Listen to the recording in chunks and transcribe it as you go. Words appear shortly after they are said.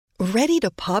Ready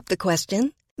to pop the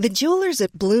question? The jewelers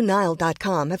at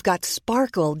BlueNile.com have got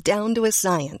sparkle down to a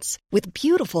science with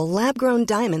beautiful lab-grown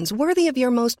diamonds worthy of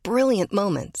your most brilliant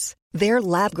moments. Their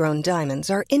lab-grown diamonds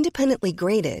are independently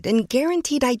graded and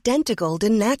guaranteed identical to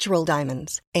natural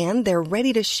diamonds, and they're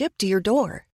ready to ship to your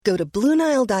door. Go to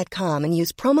BlueNile.com and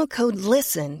use promo code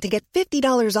LISTEN to get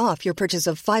 $50 off your purchase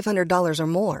of $500 or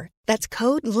more. That's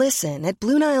code LISTEN at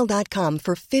BlueNile.com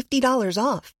for $50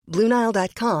 off.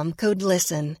 BlueNile.com, code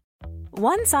LISTEN.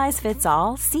 One size fits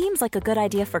all seems like a good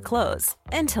idea for clothes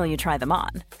until you try them on.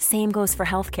 Same goes for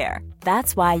healthcare.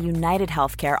 That's why United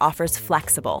Healthcare offers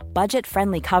flexible,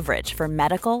 budget-friendly coverage for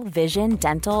medical, vision,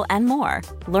 dental, and more.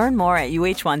 Learn more at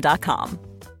UH1.com.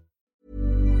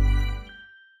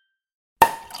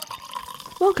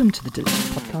 Welcome to the Delicious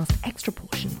Podcast Extra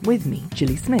Portion with me,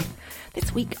 Gilly Smith.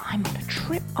 This week I'm on a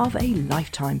trip of a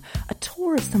lifetime, a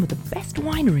tour of some of the best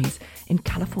wineries in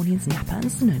California's Napa and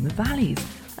Sonoma valleys,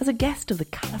 as a guest of the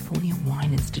California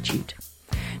Wine Institute.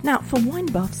 Now, for wine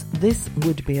buffs, this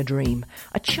would be a dream.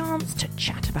 A chance to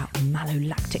chat about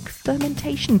malolactic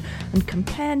fermentation and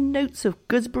compare notes of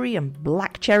gooseberry and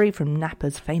black cherry from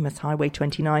Napa's famous Highway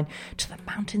 29 to the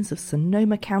mountains of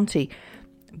Sonoma County.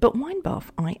 But wine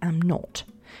buff I am not.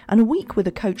 And a week with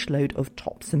a coachload of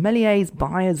top sommeliers,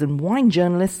 buyers and wine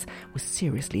journalists was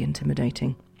seriously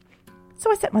intimidating.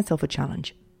 So I set myself a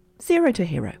challenge. 0 to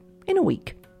hero in a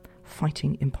week,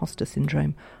 fighting imposter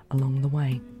syndrome along the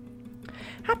way.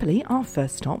 Happily, our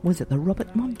first stop was at the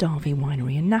Robert Mondavi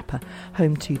Winery in Napa,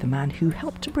 home to the man who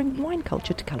helped to bring wine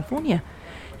culture to California.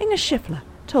 Inga Schiffler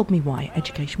told me why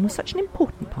education was such an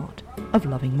important part of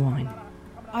loving wine.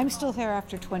 I'm still here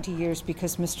after 20 years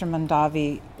because Mr.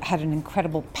 Mondavi had an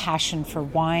incredible passion for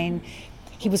wine.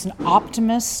 He was an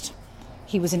optimist,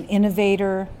 he was an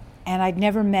innovator, and I'd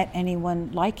never met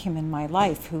anyone like him in my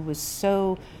life who was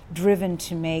so driven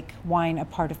to make wine a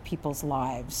part of people's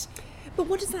lives. But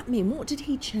what does that mean? What did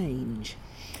he change?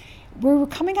 We were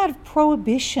coming out of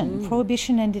Prohibition.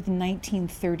 Prohibition ended in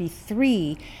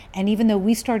 1933, and even though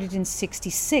we started in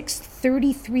 66,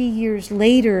 33 years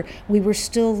later, we were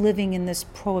still living in this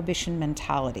Prohibition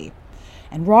mentality.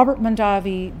 And Robert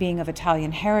Mondavi, being of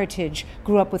Italian heritage,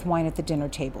 grew up with wine at the dinner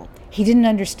table. He didn't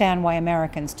understand why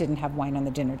Americans didn't have wine on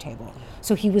the dinner table.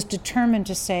 So he was determined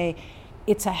to say,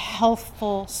 it's a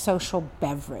healthful social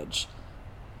beverage.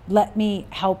 Let me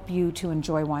help you to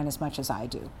enjoy wine as much as I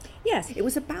do. Yes, it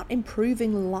was about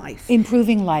improving life.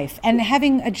 Improving life and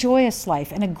having a joyous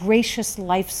life and a gracious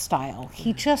lifestyle.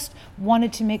 He just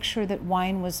wanted to make sure that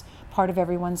wine was part of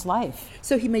everyone's life.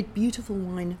 So he made beautiful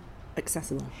wine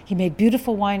accessible. He made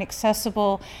beautiful wine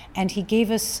accessible, and he gave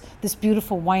us this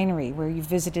beautiful winery where you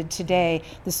visited today,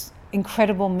 this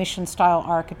incredible mission-style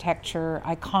architecture,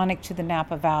 iconic to the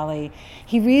Napa Valley.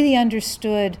 He really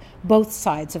understood both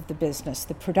sides of the business,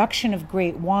 the production of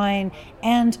great wine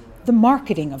and the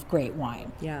marketing of great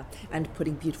wine. Yeah, and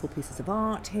putting beautiful pieces of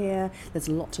art here. There's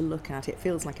a lot to look at. It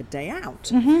feels like a day out.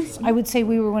 Mm-hmm. I would say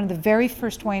we were one of the very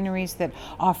first wineries that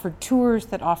offered tours,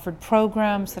 that offered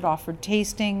programs, that offered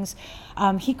tastings.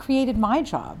 He created my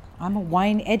job. I'm a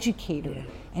wine educator. Yeah.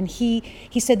 And he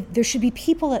said there should be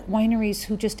people at wineries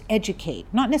who just educate,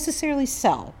 not necessarily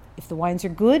sell. If the wines are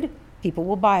good, people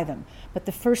will buy them. But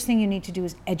the first thing you need to do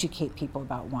is educate people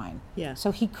about wine. Yeah.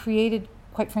 So he created,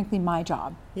 quite frankly, my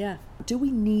job. Yeah. Do we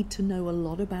need to know a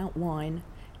lot about wine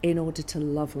in order to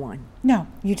love wine? No,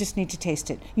 you just need to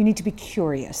taste it. You need to be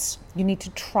curious. You need to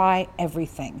try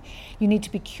everything. You need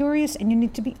to be curious, and you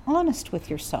need to be honest with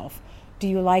yourself. Do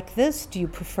you like this? Do you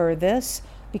prefer this?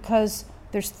 Because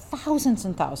there's thousands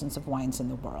and thousands of wines in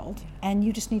the world, and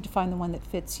you just need to find the one that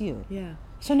fits you. Yeah.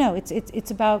 So no,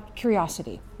 it's about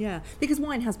curiosity. Yeah, because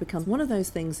wine has become one of those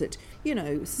things that, you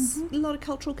know, a lot of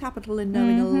cultural capital in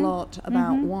knowing a lot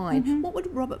about wine. What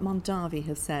would Robert Mondavi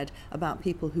have said about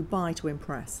people who buy to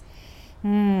impress?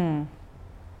 I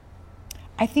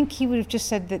think he would have just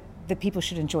said that people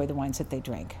should enjoy the wines that they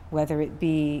drink, whether it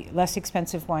be less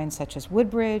expensive wines such as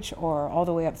Woodbridge or all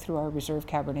the way up through our Reserve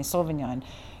Cabernet Sauvignon.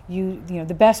 You know,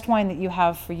 the best wine that you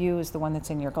have for you is the one that's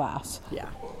in your glass. Yeah.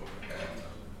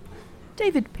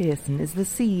 David Pearson is the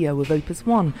CEO of Opus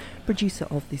One, producer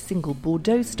of the single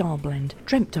Bordeaux style blend,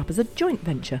 dreamt up as a joint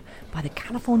venture by the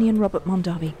Californian Robert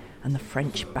Mondavi and the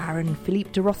French Baron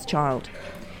Philippe de Rothschild.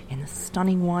 In the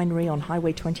stunning winery on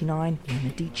Highway 29, where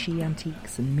Medici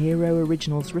Antiques and Miro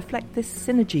Originals reflect this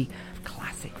synergy of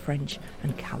classic French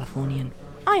and Californian.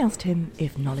 I asked him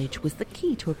if knowledge was the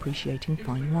key to appreciating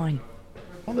fine wine.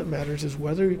 All that matters is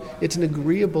whether it's an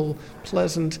agreeable,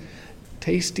 pleasant,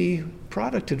 tasty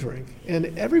product to drink.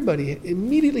 And everybody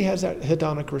immediately has that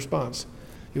hedonic response.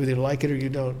 You either like it or you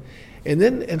don't.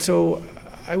 And so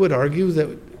I would argue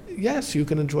that yes, you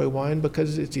can enjoy wine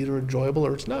because it's either enjoyable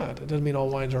or it's not. It doesn't mean all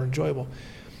wines are enjoyable.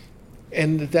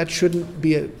 And that shouldn't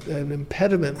be an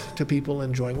impediment to people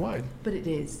enjoying wine. But it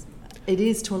is. It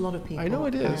is to a lot of people. I know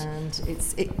it is. And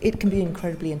it can be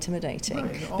incredibly intimidating,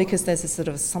 Right. because there's this sort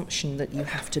of assumption that you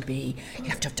have to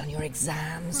have done your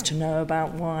exams to know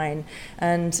about wine.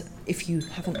 And if you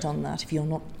haven't done that, if you're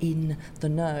not in the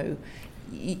know,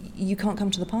 you can't come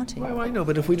to the party. Well, I know,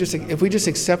 but if we just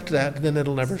accept that, then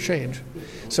it'll never change.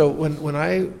 So when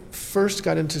I first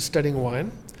got into studying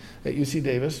wine at UC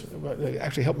Davis, it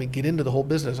actually helped me get into the whole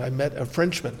business. I met a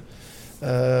Frenchman,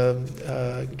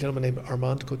 a gentleman named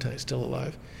Armand Cotin, still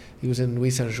alive. He was in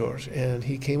Louis Saint-Georges, and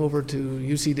he came over to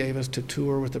UC Davis to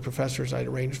tour with the professors. I'd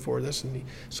arranged for this, and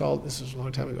this was a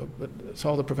long time ago, but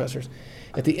saw the professors.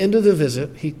 At the end of the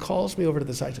visit, he calls me over to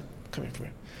the side. Come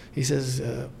here. He says,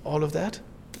 all of that,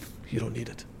 you don't need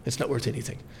it. It's not worth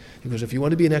anything. He goes, if you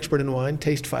want to be an expert in wine,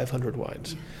 taste 500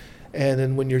 wines. And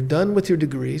then when you're done with your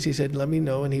degrees, he said, let me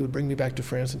know, and he would bring me back to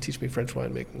France and teach me French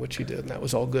winemaking, which he did, and that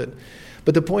was all good.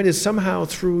 But the point is, somehow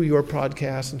through your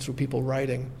podcast and through people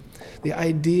writing, the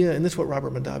idea, and this is what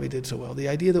Robert Mondavi did so well, the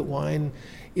idea that wine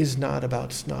is not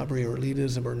about snobbery or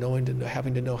elitism or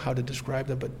having to know how to describe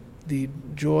them, but the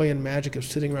joy and magic of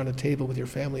sitting around a table with your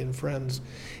family and friends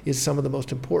is some of the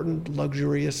most important,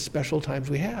 luxurious, special times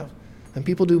we have. And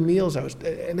people do meals,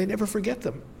 and they never forget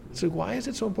them. So why is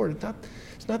it so important?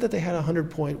 It's not that they had a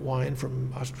 100-point wine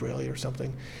from Australia or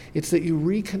something. It's that you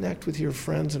reconnect with your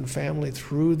friends and family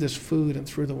through this food and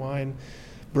through the wine.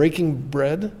 Breaking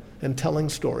bread and telling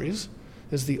stories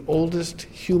is the oldest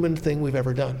human thing we've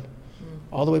ever done,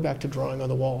 all the way back to drawing on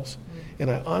the walls. And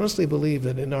I honestly believe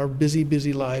that in our busy,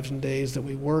 busy lives and days that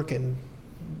we work and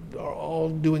are all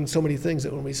doing so many things,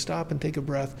 that when we stop and take a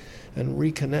breath and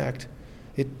reconnect,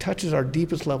 it touches our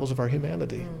deepest levels of our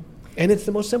humanity. And it's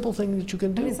the most simple thing that you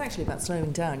can do. And it's actually about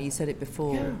slowing down. You said it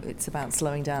before. Yeah. It's about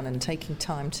slowing down and taking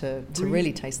time to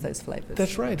really taste those flavors.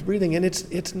 That's right, breathing. And it's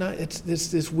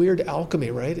this weird alchemy,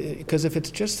 right? Because if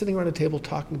it's just sitting around a table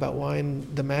talking about wine,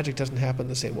 the magic doesn't happen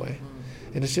the same way.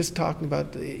 And it's just talking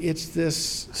about, it's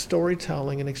this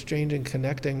storytelling and exchanging,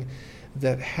 connecting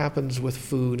that happens with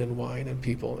food and wine and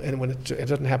people. And when it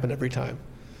doesn't happen every time.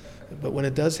 But when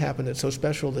it does happen, it's so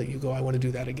special that you go, I want to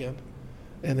do that again.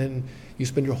 And then you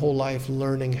spend your whole life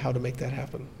learning how to make that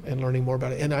happen and learning more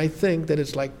about it. And I think that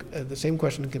it's like the same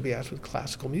question can be asked with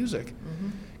classical music.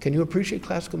 Can you appreciate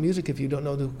classical music if you don't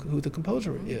know who the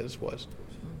composer was?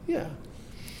 Yeah.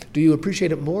 Do you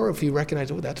appreciate it more if you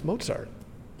recognize, oh, that's Mozart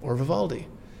or Vivaldi?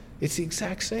 It's the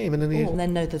exact same. And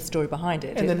then know the story behind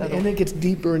it. And it gets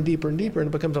deeper and deeper and deeper, and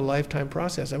it becomes a lifetime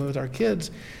process. I mean, with our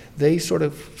kids, they sort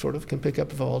of can pick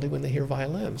up Vivaldi when they hear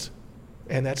violins.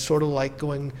 And that's sort of like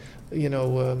going,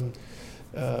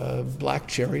 black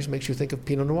cherries makes you think of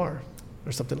Pinot Noir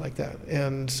or something like that.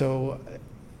 And so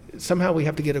somehow we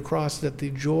have to get across that the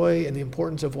joy and the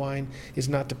importance of wine is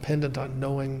not dependent on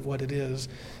knowing what it is.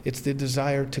 It's the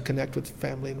desire to connect with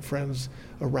family and friends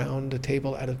around a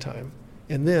table at a time.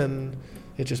 And then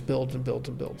it just builds and builds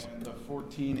and builds. And the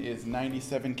 14 is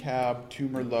 97 Cab, 2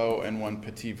 Merlot, and 1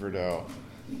 Petit Verdot.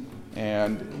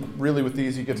 And really with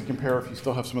these you get to compare if you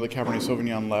still have some of the Cabernet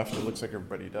Sauvignon left. It looks like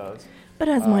everybody does. But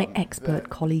as my expert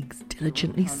colleagues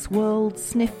diligently swirled,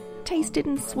 sniffed, tasted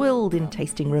and swilled in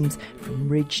tasting rooms from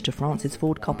Ridge to Francis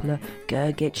Ford Coppola,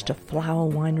 Gergich to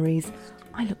Flower Wineries,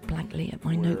 I look blankly at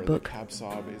my notebook. Cab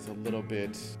Sauv is a little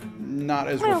bit not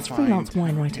as I asked refined. freelance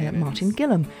wine writer Martin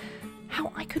Gillam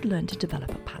how I could learn to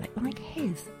develop a palate like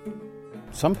his.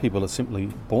 Some people are simply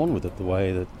born with it, the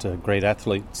way that great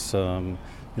athletes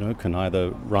can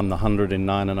either run the 100 in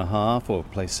 9.5 or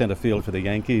play centre field for the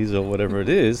Yankees or whatever it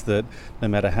is, that no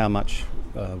matter how much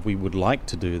we would like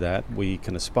to do that, we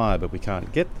can aspire, but we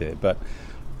can't get there. But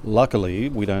luckily,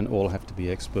 we don't all have to be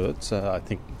experts. I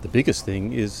think the biggest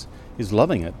thing is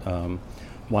loving it.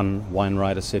 One wine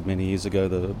writer said many years ago,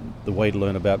 the way to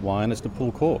learn about wine is to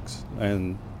pull corks.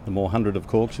 And the more 100 of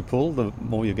corks you pull, the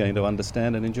more you're going to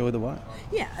understand and enjoy the wine.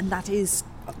 Yeah, and that is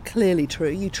clearly true.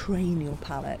 You train your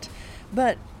palate.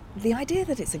 But the idea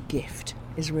that it's a gift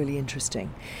is really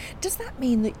interesting. Does that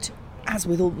mean that, as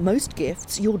with most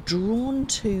gifts, you're drawn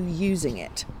to using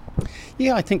it?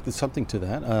 Yeah, I think there's something to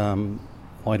that.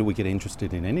 Why do we get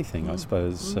interested in anything? I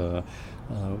suppose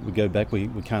we go back, we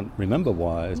can't remember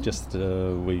why. It's just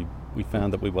we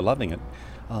found that we were loving it.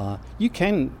 You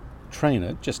can train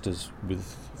it just as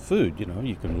with food.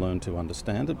 You can learn to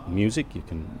understand it. Music, you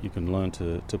can learn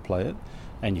to play it.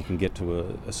 And you can get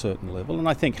to a certain level. And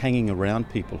I think hanging around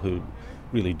people who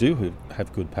really do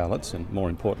have good palates, and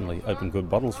more importantly, open good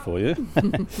bottles for you,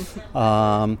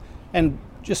 and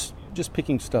just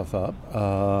picking stuff up,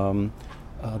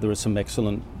 There are some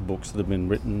excellent books that have been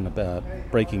written about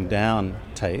breaking down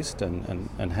taste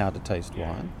and how to taste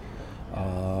wine.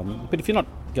 But if you're not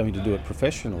going to do it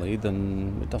professionally,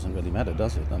 then it doesn't really matter,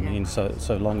 does it? I mean,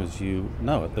 so long as you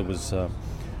know it. There was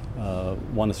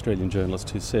one Australian journalist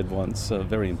who said once,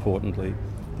 very importantly,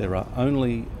 there are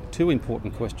only two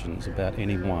important questions about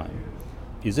any wine.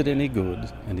 Is it any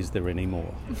good, and is there any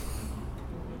more?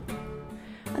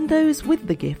 And those with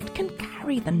the gift can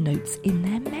carry the notes in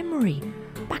their memory.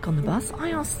 Back on the bus,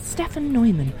 I asked Stefan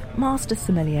Neumann, master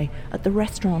sommelier at the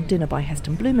restaurant Dinner by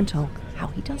Heston Blumenthal, how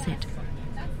he does it.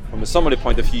 From a sommelier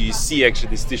point of view, you see actually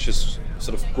these dishes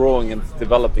sort of growing and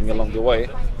developing along the way,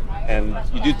 and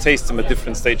you do taste them at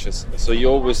different stages. So you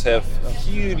always have a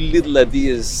few little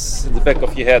ideas in the back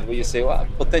of your head where you say, well,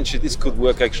 potentially this could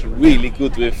work actually really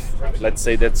good with, let's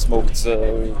say, that smoked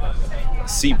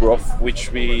sea broth,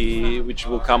 which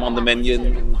will come on the menu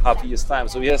in half a year's time.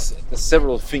 So yes, there's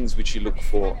several things which you look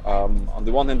for. On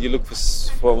the one hand, you look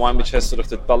for a wine which has sort of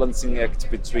that balancing act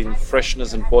between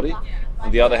freshness and body. On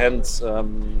the other hand,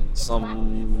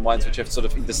 some wines which have sort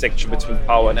of intersection between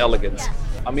power and elegance.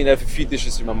 I mean, I have a few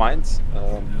dishes in my mind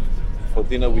for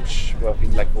dinner, which I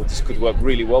think this could work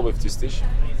really well with this dish.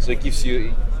 So it gives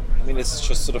you, it's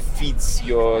just sort of feeds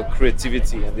your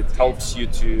creativity, and it helps you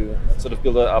to sort of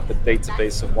build up a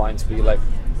database of wines where you're like,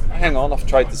 hang on, I've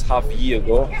tried this half a year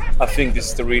ago. I think this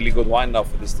is the really good wine now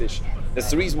for this dish. That's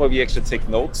the reason why we actually take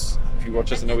notes. If you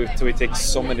watch us, we take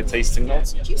so many tasting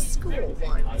notes. Do you score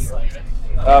wines?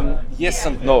 Yes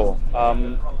and no.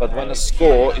 But when I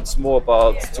score, it's more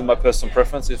about, to my personal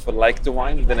preference, if I like the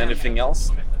wine than anything else.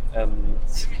 And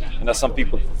some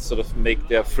people sort of make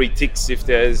their 3 ticks if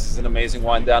there is an amazing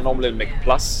wine there. I normally make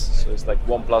plus, so it's like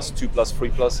 1+, 2+,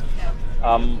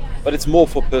 3+. But it's more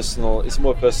for personal. It's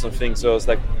more a personal thing. So it's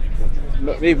like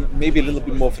maybe a little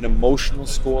bit more of an emotional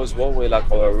score as well, where you're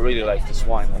like, oh, I really like this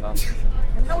wine. And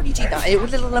how do you do that? A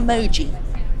little emoji.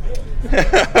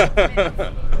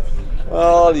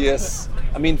 Well, yes.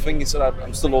 Thing is that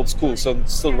I'm still old school, so I'm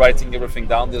still writing everything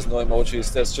down. There's no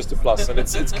emojis. There's just a plus, and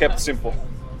it's kept simple.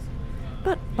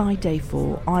 But by day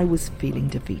 4, I was feeling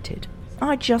defeated.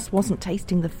 I just wasn't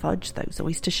tasting the fudge, those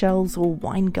oyster shells, or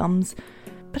wine gums.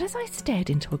 But as I stared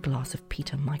into a glass of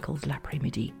Peter Michael's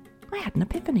L'Après-Midi, I had an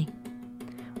epiphany.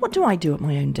 What do I do at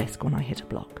my own desk when I hit a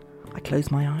block? I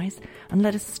close my eyes and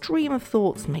let a stream of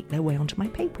thoughts make their way onto my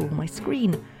paper or my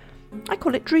screen. I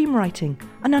call it dream writing,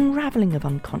 an unravelling of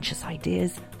unconscious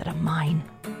ideas that are mine,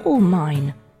 all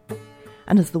mine.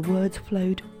 And as the words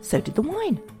flowed, so did the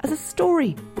wine, as a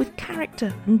story with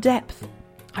character and depth.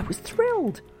 I was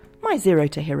thrilled. My zero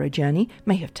to hero journey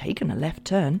may have taken a left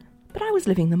turn, but I was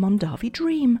living the Mondavi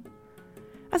dream.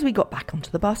 As we got back onto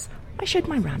the bus, I showed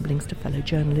my ramblings to fellow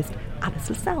journalist Alice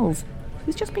Lascelles,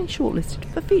 who's just been shortlisted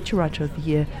for Feature Writer of the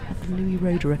Year at the Louis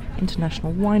Roederer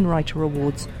International Wine Writer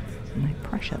Awards. No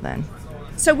pressure then.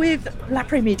 So with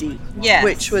L'Après-Midi, yes,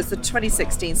 which was the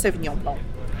 2016 Sauvignon Blanc,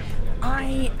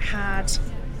 I had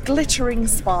glittering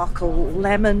sparkle,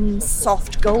 lemon,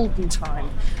 soft golden time,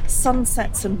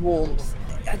 sunsets and warmth,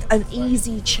 an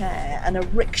easy chair and a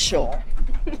rickshaw.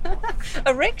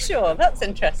 A rickshaw, that's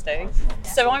interesting.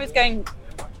 So I was going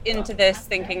into this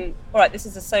thinking, all right, this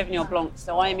is a Sauvignon Blanc,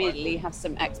 so I immediately have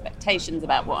some expectations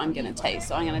about what I'm going to taste.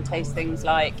 So I'm going to taste things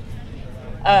like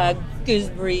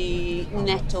gooseberry,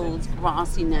 nettles,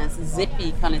 grassiness,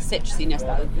 zippy kind of citrusiness,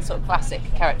 the sort of classic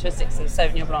characteristics of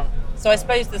Sauvignon Blanc. So I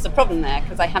suppose there's a problem there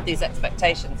because I have these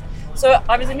expectations. So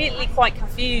I was immediately quite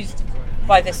confused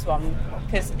by this one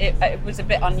because it was a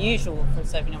bit unusual for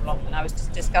Sauvignon Blanc, and I was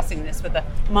just discussing this with the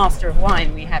master of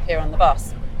wine we have here on the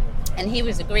bus, and he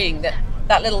was agreeing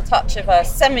that little touch of a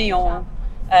Semillon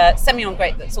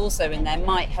grape that's also in there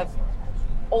might have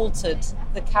altered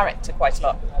the character quite a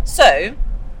lot. So,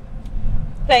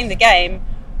 playing the game,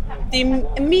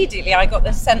 immediately I got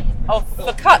the scent of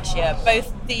focaccia,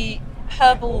 both the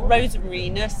herbal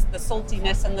rosemariness, the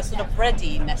saltiness, and the sort of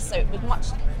breadiness. So it was much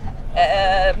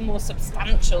more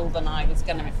substantial than I was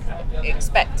going to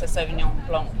expect a Sauvignon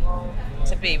Blanc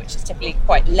to be, which is typically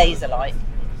quite laser-like.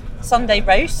 Sunday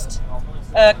roast,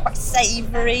 quite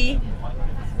savoury.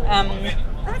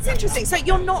 That's interesting. So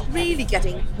you're not really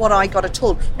getting what I got at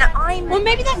all. Now Well,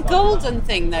 maybe that golden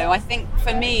thing, though, I think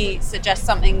for me suggests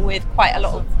something with quite a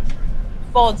lot of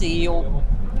body or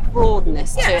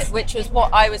broadness to it, which was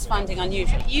what I was finding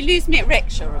unusual. You lose me at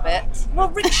rickshaw a bit. Well,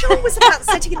 rickshaw was about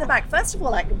sitting in the back. First of all,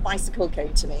 like a bicycle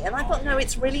came to me, and I thought, no,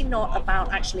 it's really not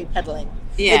about actually pedalling.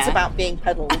 Yeah. It's about being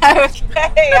pedalled.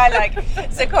 Okay, I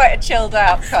like so quite a chilled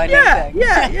out kind of thing.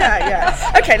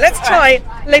 Yeah. Okay, let's try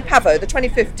Les Pavots, the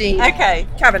 2015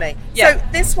 Cabernet. Yeah. So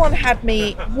this one had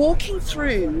me walking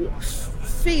through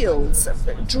fields,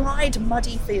 dried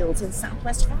muddy fields in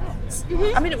southwest France.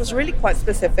 I mean, it was really quite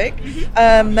specific.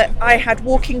 I had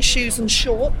walking shoes and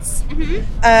shorts,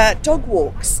 dog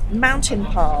walks, mountain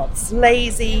paths,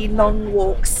 lazy, long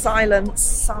walks, silence,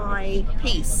 sigh,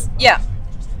 peace. Yeah.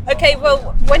 Okay,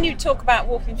 well, when you talk about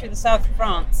walking through the south of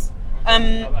France,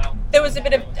 there was a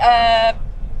bit of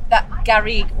that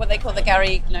garrigue, what they call the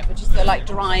garrigue, which is the like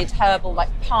dried herbal, like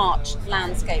parched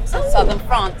landscapes of southern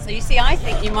France. So you see, I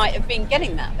think you might have been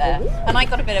getting that there. And I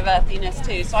got a bit of earthiness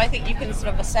too. So I think you can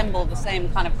sort of assemble the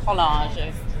same kind of collage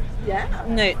of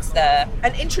notes there.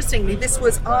 And interestingly, this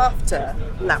was after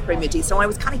L'Après-Midi, so I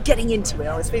was kind of getting into it.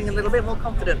 I was feeling a little bit more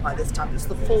confident by this time. It's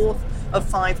the 4th of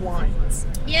 5 wines.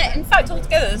 Yeah, in fact,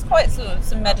 altogether, there's quite sort of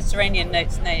some Mediterranean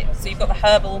notes in it. So you've got the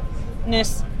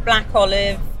herbalness, black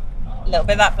olive, a little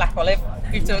bit of that black olive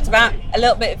we've talked about, a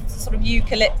little bit of sort of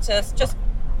eucalyptus, just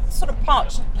sort of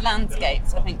parched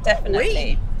landscapes, I think,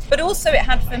 definitely. But also it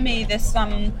had for me this,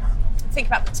 think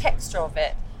about the texture of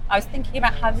it. I was thinking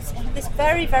about how this had this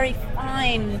very, very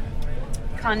fine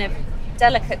kind of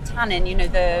delicate tannin,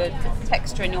 the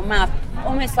texture in your mouth,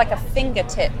 almost like a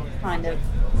fingertip kind of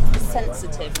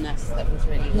sensitiveness that was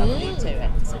really lovely to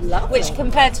it. Lovely. Which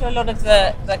compared to a lot of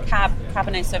the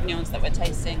Cabernet Sauvignons that we're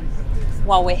tasting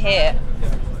while we're here,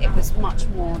 it was much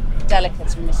more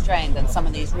delicate and restrained than some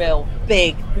of these real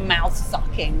big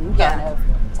mouth-sucking kind of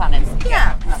tannins.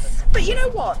 Yeah. But you know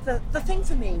what? The thing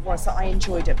for me was that I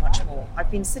enjoyed it much more. I've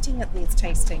been sitting at these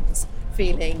tastings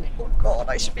feeling, oh God,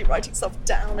 I should be writing stuff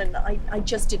down, and I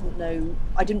just didn't know,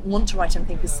 I didn't want to write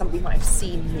anything because somebody might have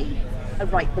seen me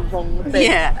write the wrong thing.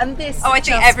 Yeah. And this... I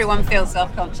think everyone feels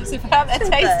self-conscious about their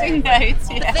tasting notes.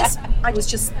 Yeah. But this, I was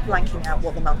just blanking out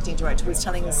what the marketing director was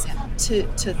telling us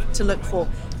to look for,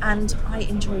 and I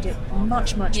enjoyed it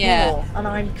much, much more. And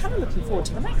I'm kind of looking forward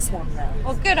to the next one now.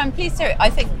 Well, good. I'm pleased to hear it. I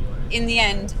think in the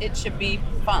end, it should be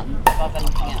fun above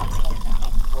anything else.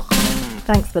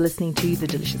 Thanks for listening to the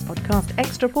Delicious Podcast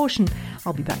Extra Portion.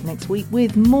 I'll be back next week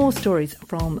with more stories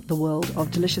from the world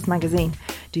of Delicious Magazine.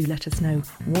 Do let us know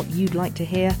what you'd like to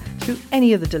hear through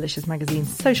any of the Delicious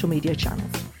Magazine's social media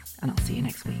channels. And I'll see you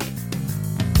next week.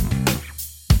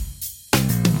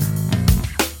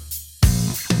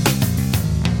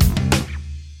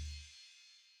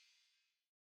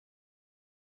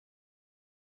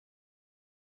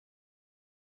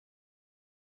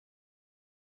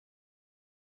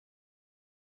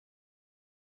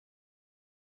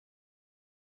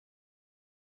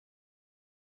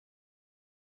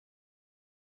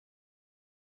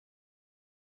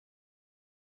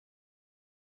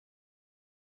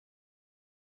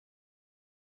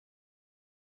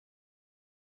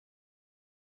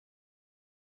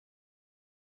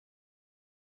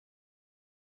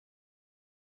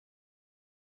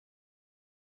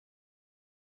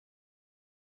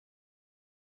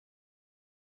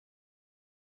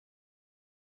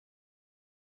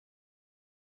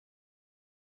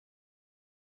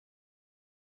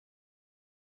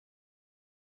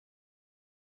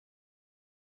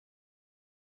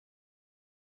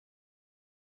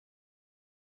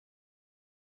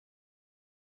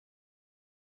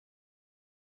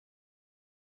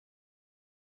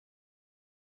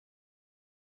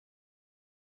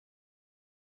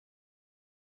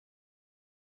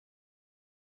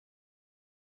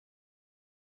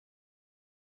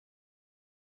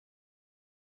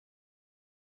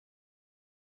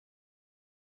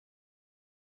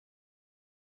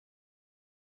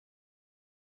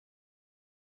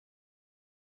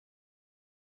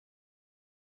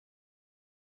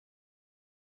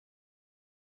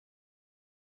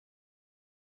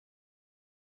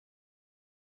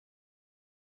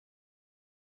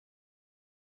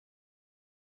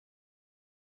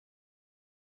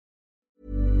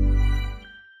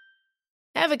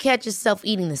 Ever catch yourself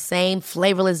eating the same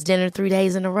flavorless dinner 3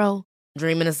 days in a row?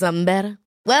 Dreaming of something better?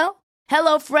 Well,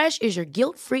 HelloFresh is your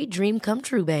guilt-free dream come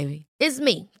true, baby. It's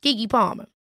me, Keke Palmer.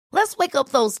 Let's wake up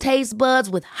those taste buds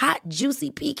with hot, juicy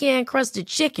pecan-crusted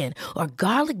chicken or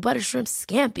garlic butter shrimp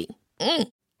scampi.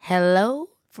 Hello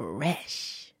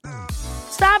Fresh.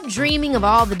 Stop dreaming of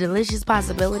all the delicious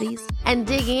possibilities and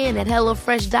dig in at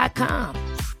HelloFresh.com.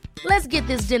 Let's get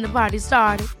this dinner party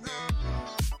started.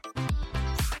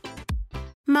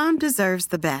 Mom deserves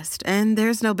the best, and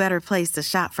there's no better place to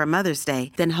shop for Mother's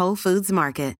Day than Whole Foods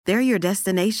Market. They're your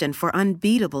destination for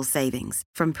unbeatable savings,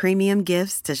 from premium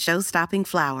gifts to show-stopping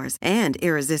flowers and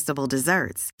irresistible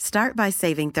desserts. Start by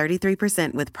saving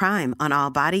 33% with Prime on all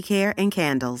body care and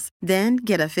candles. Then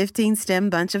get a 15-stem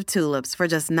bunch of tulips for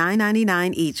just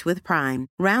 $9.99 each with Prime.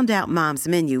 Round out Mom's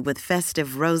menu with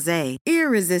festive rosé,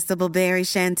 irresistible berry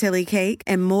chantilly cake,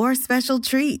 and more special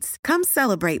treats. Come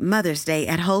celebrate Mother's Day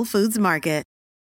at Whole Foods Market.